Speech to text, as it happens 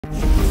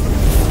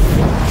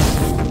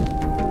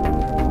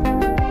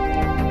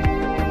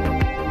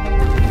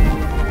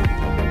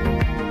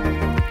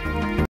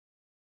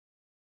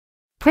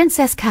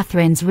Princess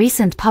Catherine's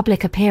recent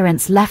public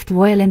appearance left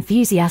royal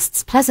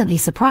enthusiasts pleasantly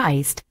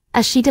surprised,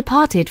 as she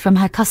departed from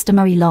her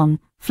customary long,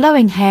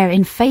 flowing hair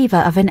in favour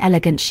of an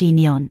elegant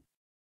chignon.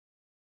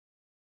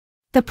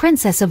 The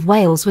Princess of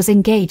Wales was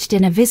engaged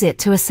in a visit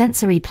to a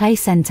sensory play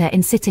centre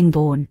in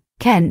Sittingbourne,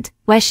 Kent,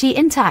 where she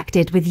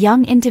interacted with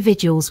young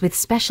individuals with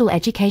special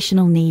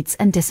educational needs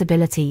and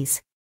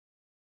disabilities.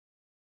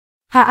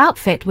 Her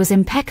outfit was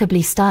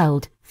impeccably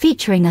styled,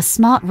 featuring a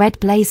smart red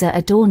blazer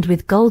adorned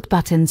with gold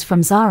buttons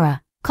from Zara,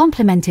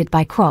 complemented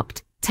by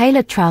cropped,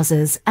 tailored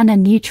trousers and a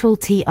neutral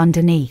tee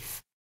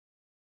underneath.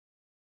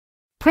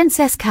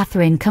 Princess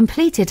Catherine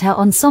completed her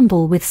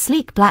ensemble with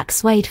sleek black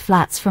suede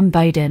flats from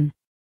Boden.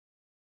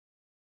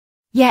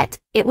 Yet,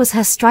 it was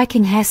her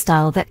striking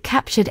hairstyle that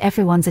captured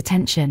everyone's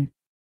attention.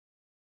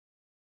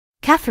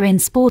 Catherine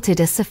sported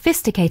a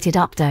sophisticated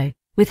updo,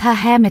 with her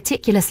hair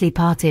meticulously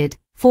parted,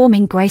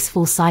 forming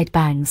graceful side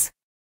bangs.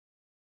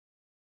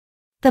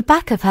 The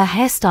back of her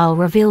hairstyle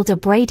revealed a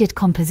braided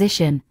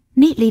composition,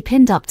 neatly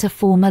pinned up to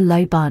form a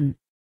low bun.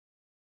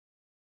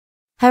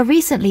 Her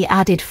recently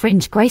added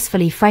fringe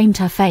gracefully framed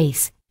her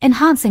face,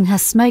 enhancing her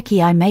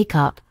smoky eye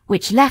makeup,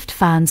 which left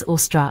fans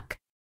awestruck.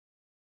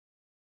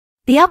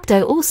 The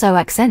updo also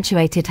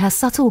accentuated her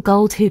subtle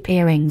gold hoop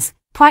earrings,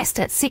 priced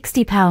at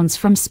 £60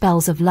 from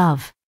Spells of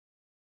Love.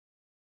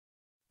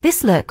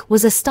 This look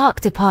was a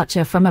stark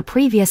departure from a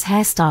previous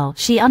hairstyle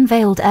she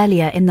unveiled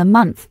earlier in the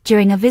month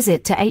during a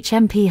visit to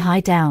HMP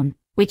High Down,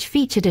 which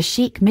featured a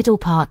chic middle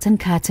part and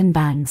curtain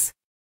bangs.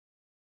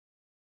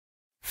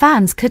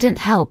 Fans couldn't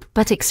help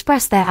but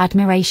express their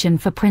admiration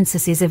for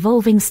Princess's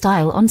evolving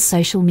style on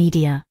social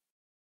media.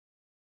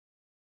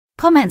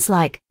 Comments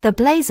like, "The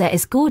blazer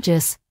is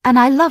gorgeous, and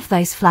I love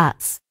those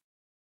flats,"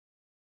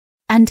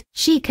 and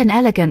 "chic and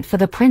elegant for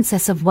the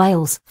Princess of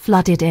Wales"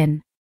 flooded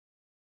in.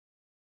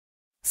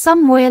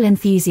 Some royal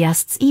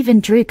enthusiasts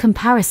even drew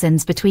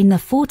comparisons between the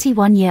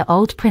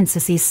 41-year-old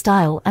princess's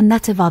style and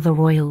that of other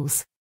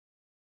royals.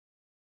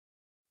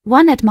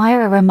 One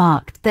admirer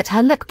remarked that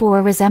her look bore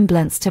a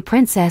resemblance to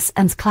Princess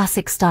Anne's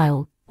classic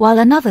style, while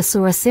another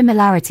saw a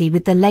similarity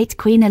with the late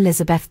Queen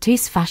Elizabeth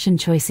II's fashion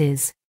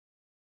choices.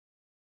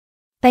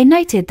 They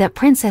noted that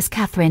Princess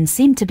Catherine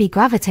seemed to be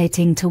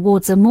gravitating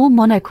towards a more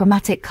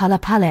monochromatic color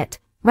palette,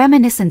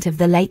 reminiscent of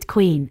the late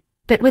Queen,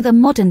 but with a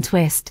modern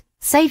twist,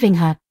 saving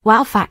her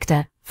wow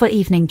factor for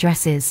evening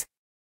dresses.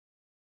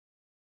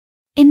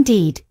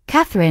 Indeed,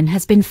 Catherine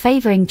has been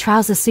favoring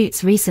trouser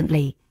suits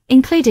recently,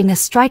 including a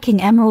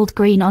striking emerald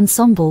green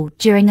ensemble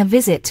during a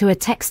visit to a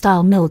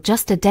textile mill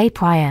just a day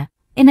prior,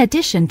 in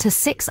addition to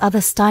 6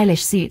 other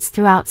stylish suits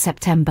throughout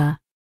September.